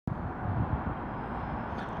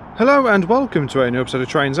Hello and welcome to a new episode of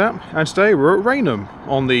Trains App, and today we're at Rainham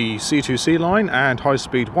on the C2C line and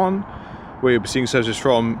High-Speed 1. We'll be seeing services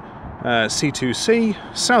from C2C,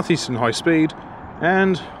 Southeastern High-speed,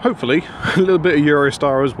 and hopefully a little bit of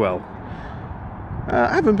Eurostar as well.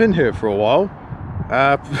 I haven't been here for a while.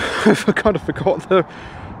 I kind of forgot the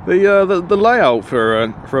layout for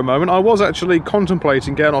a moment. I was actually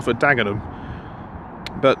contemplating getting off at Dagenham,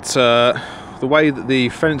 but the way that the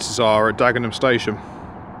fences are at Dagenham station,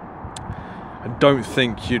 I don't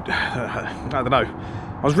think you'd... I don't know.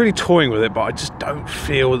 I was really toying with it, but I just don't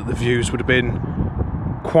feel that the views would have been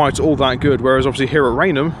quite all that good. Whereas obviously here at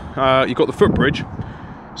Rainham, you've got the footbridge,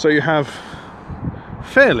 so you have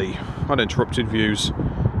fairly uninterrupted views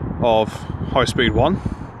of High-Speed 1,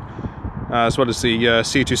 as well as the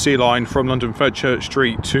C2C line from London Fenchurch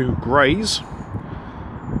Street to Grays.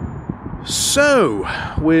 So,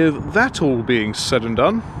 with that all being said and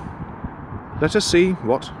done, let us see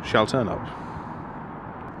what shall turn up.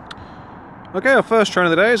 Okay, our first train of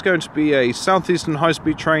the day is going to be a Southeastern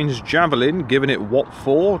High-Speed Trains Javelin, giving it Watt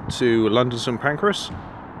 4 to London St Pancras.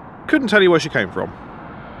 Couldn't tell you where she came from.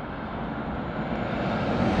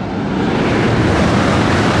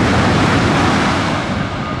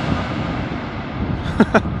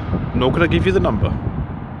 Nor could I give you the number.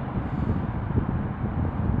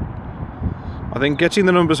 I think getting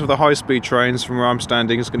the numbers of the high-speed trains from where I'm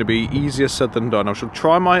standing is going to be easier said than done. I shall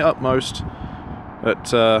try my utmost,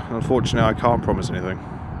 but unfortunately I can't promise anything.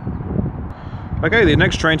 Okay, the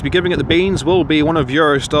next train to be giving it the beans will be one of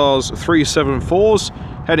Eurostar's 374s,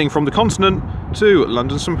 heading from the continent to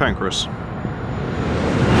London St Pancras.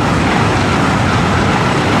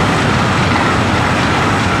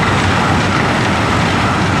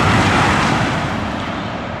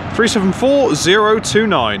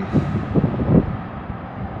 (374-029).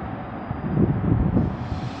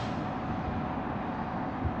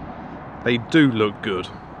 They do look good.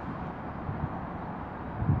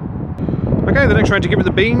 Okay, the next train to give it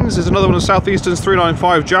the beans is another one of Southeastern's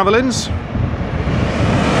 395 Javelins.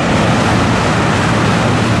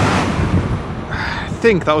 I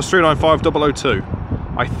think that was 395-002.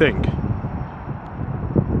 I think.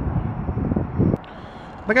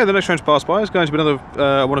 Okay, the next train to pass by is going to be another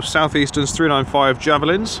one of Southeastern's 395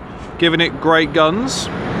 Javelins, giving it great guns.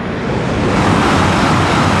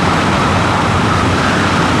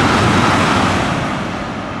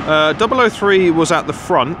 Uh, 003 was at the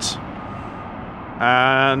front,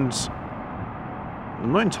 and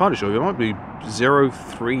I'm not entirely sure, it might be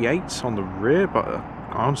 038 on the rear, but I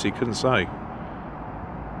honestly couldn't say.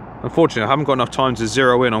 Unfortunately, I haven't got enough time to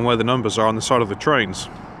zero in on where the numbers are on the side of the trains,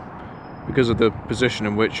 because of the position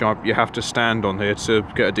in which you have to stand on here to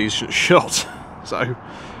get a decent shot. So,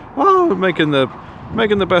 well, making the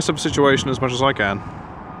best of the situation as much as I can.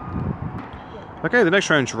 Okay, the next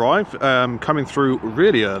train to arrive, coming through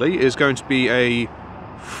really early, is going to be a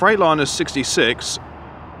Freightliner 66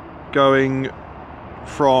 going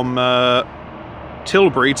from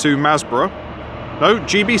Tilbury to Masborough. No,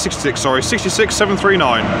 GB66, sorry,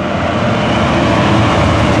 66739.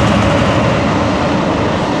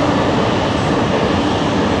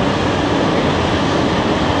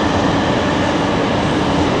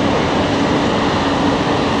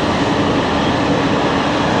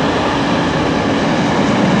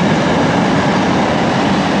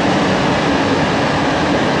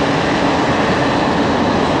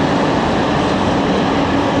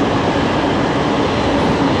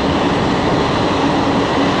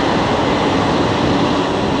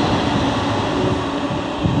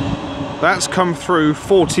 That's come through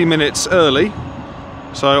 40 minutes early,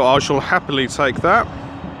 so I shall happily take that.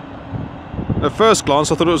 At first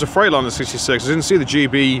glance I thought it was a Freightliner 66, I didn't see the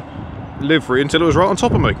GB livery until it was right on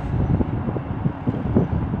top of me.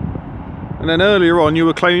 And then earlier on you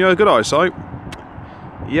were claiming you had good eyesight.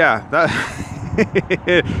 Yeah, that...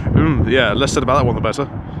 yeah, less said about that one the better.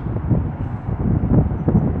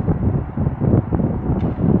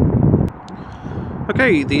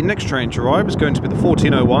 Okay, the next train to arrive is going to be the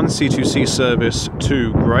 1401 C2C service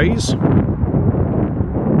to Grays.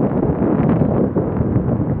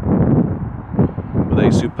 With a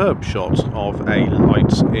superb shot of a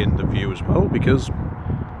light in the view as well, because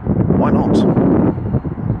why not?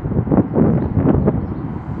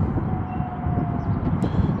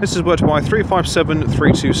 This is worked by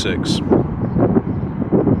 357-326.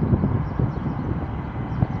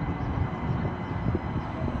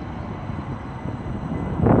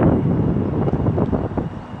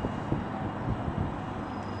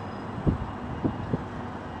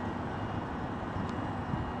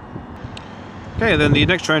 Okay, then the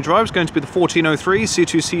next train drive is going to be the 1403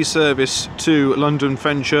 C2C service to London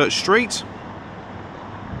Fenchurch Street.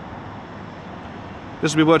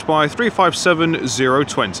 This will be worked by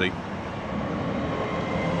 357020.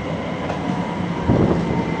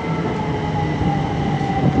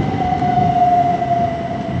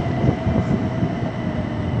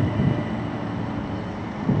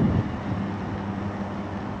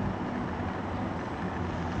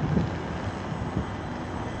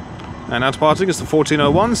 And now departing is the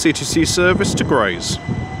 1401 C2C service to Grays.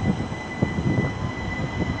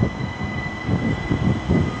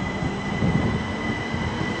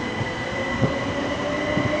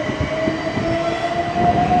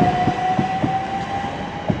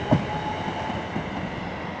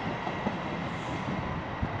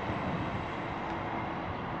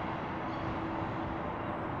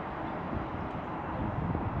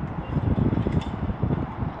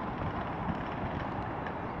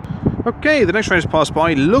 Okay, the next train to pass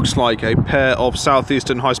by looks like a pair of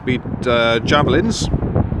Southeastern High-speed Javelins.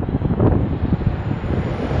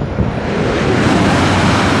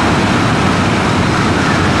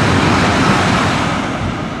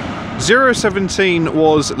 .017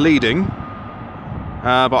 was leading,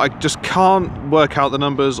 but I just can't work out the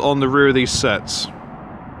numbers on the rear of these sets.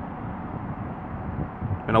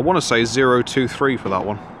 And I want to say 023 for that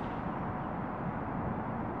one.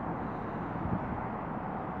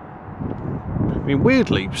 I mean,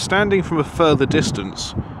 weirdly, standing from a further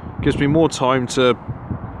distance gives me more time to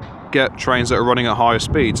get trains that are running at higher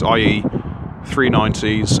speeds, i.e.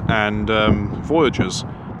 390s and Voyagers.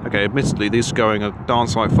 Okay, admittedly, these are going a darn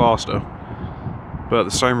sight faster, but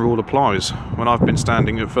the same rule applies. When I've been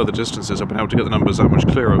standing at further distances, I've been able to get the numbers that much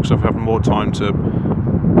clearer because I've had more time to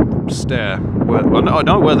stare. I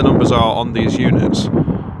know where the numbers are on these units,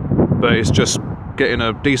 but it's just getting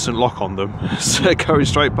a decent lock on them, so they're going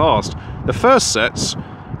straight past. The first sets,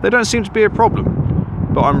 they don't seem to be a problem,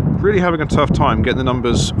 but I'm really having a tough time getting the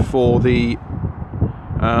numbers for the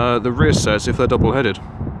rear sets if they're double-headed.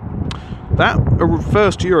 That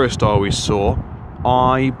first Eurostar we saw,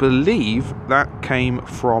 I believe that came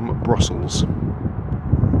from Brussels.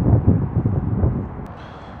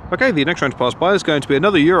 Okay, the next train to pass by is going to be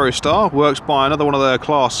another Eurostar, worked by another one of their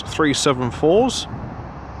Class 374s,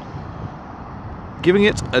 giving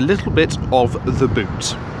it a little bit of the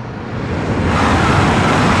boot.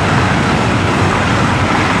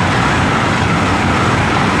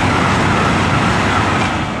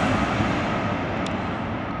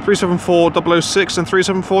 .374-006 and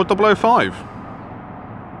 374-005.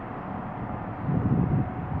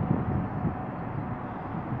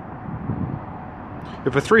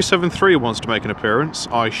 If a 373 wants to make an appearance,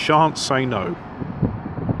 I shan't say no.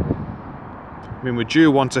 I mean, we're due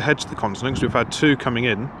one to head to the continent because we've had two coming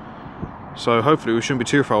in, so hopefully we shouldn't be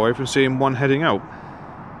too far away from seeing one heading out.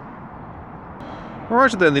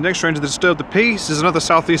 Alright then, the next train to disturb the peace is another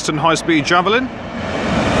Southeastern High-speed Javelin.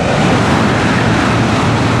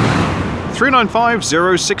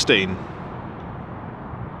 395016.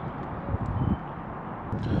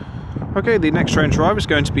 Okay, the next train drive is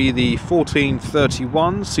going to be the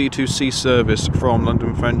 1431 C2C service from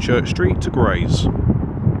London Fenchurch Street to Grays.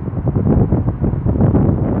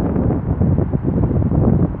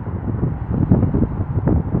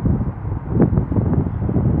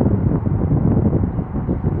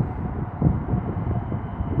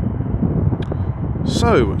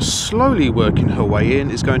 So, slowly working her way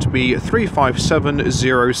in is going to be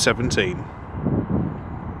 357017.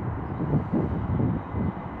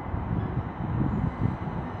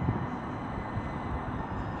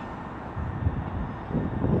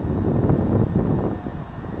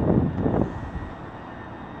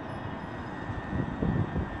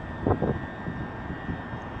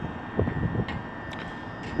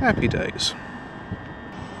 Happy days.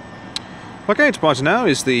 Okay, departing now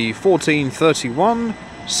is the 1431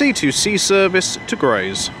 C2C service to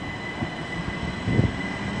Grays.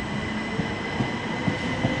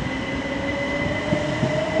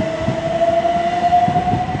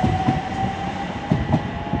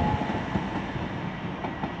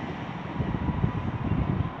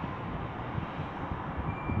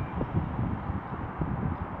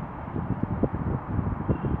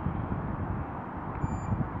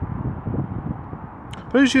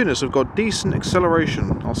 Those units have got decent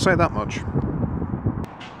acceleration, I'll say that much.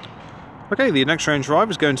 Okay, the next train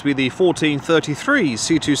drive is going to be the 1433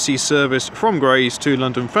 C2C service from Grays to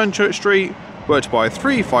London Fenchurch Street, worked by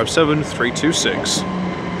 357326.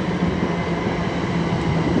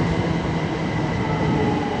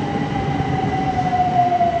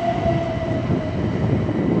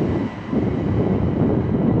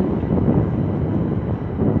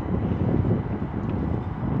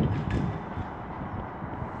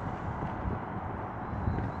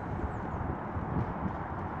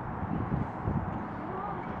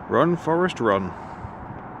 Run, Forest, run.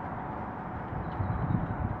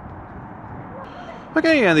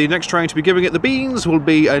 Okay, and the next train to be giving it the beans will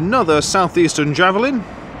be another Southeastern Javelin.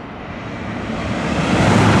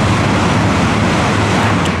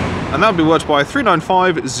 And that'll be worked by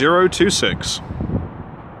 395026.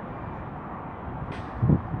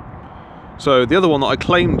 So the other one that I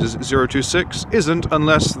claimed as 026 isn't,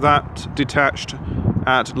 unless that detached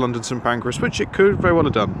at London St Pancras, which it could very well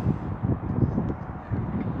have done.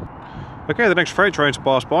 Okay, the next freight train to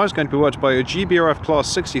pass by is going to be worked by a GBRF Class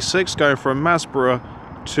 66 going from Masborough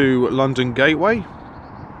to London Gateway.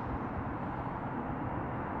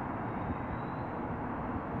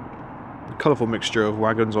 A colourful mixture of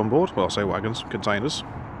wagons on board. Well, I say wagons, containers.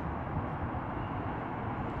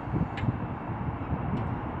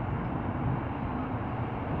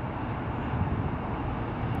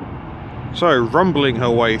 So, rumbling her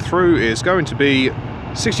way through is going to be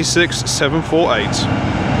 66748.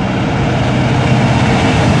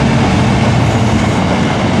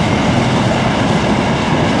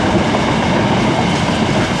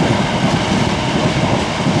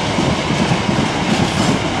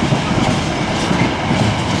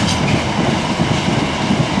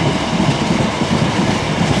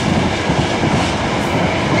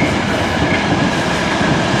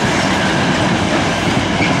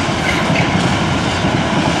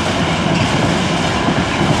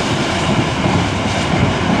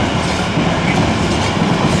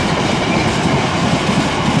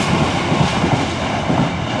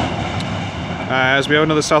 As we have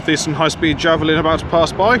another Southeastern High-speed Javelin about to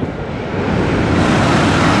pass by.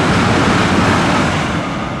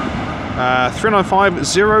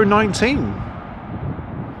 395019.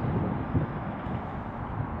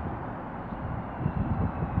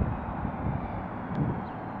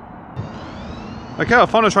 Okay, our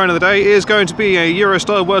final train of the day is going to be a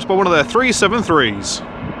Eurostar worked by one of their 373s.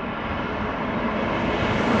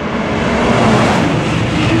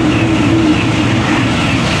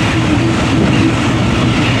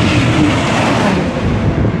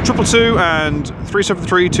 Two and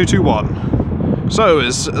 373221. So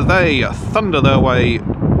as they thunder their way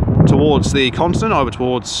towards the continent, either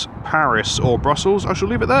towards Paris or Brussels, I shall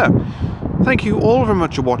leave it there. Thank you all very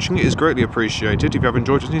much for watching, it is greatly appreciated. If you have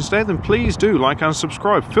enjoyed listening today, then please do like and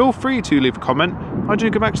subscribe. Feel free to leave a comment, I do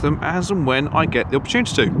go back to them as and when I get the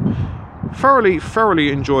opportunity to.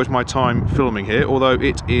 Thoroughly enjoyed my time filming here, although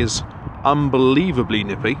it is unbelievably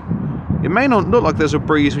nippy. It may not look like there's a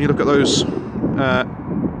breeze when you look at those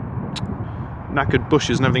knackered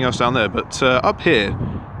bushes and everything else down there, but up here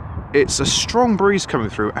it's a strong breeze coming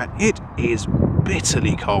through and it is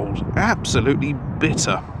bitterly cold, absolutely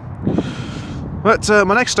bitter. But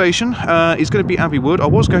my next station is going to be Abbey Wood. I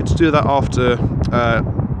was going to do that after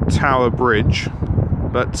Tower Bridge,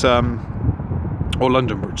 but or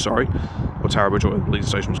London Bridge, sorry, or Tower Bridge, or the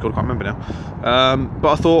station was called, I can't remember now.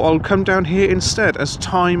 But I thought I'll come down here instead, as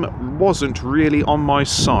time wasn't really on my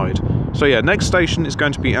side. So yeah, next station is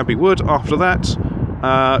going to be Abbey Wood. After that,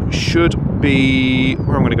 should be...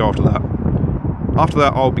 where am I going to go after that? After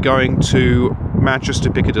that, I'll be going to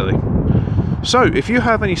Manchester Piccadilly. So, if you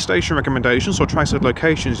have any station recommendations or trackside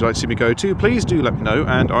locations you'd like to see me go to, please do let me know,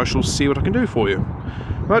 and I shall see what I can do for you.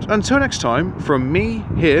 But until next time, from me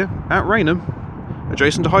here at Rainham,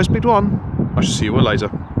 adjacent to High Speed 1, I shall see you all later.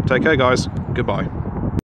 Take care, guys. Goodbye.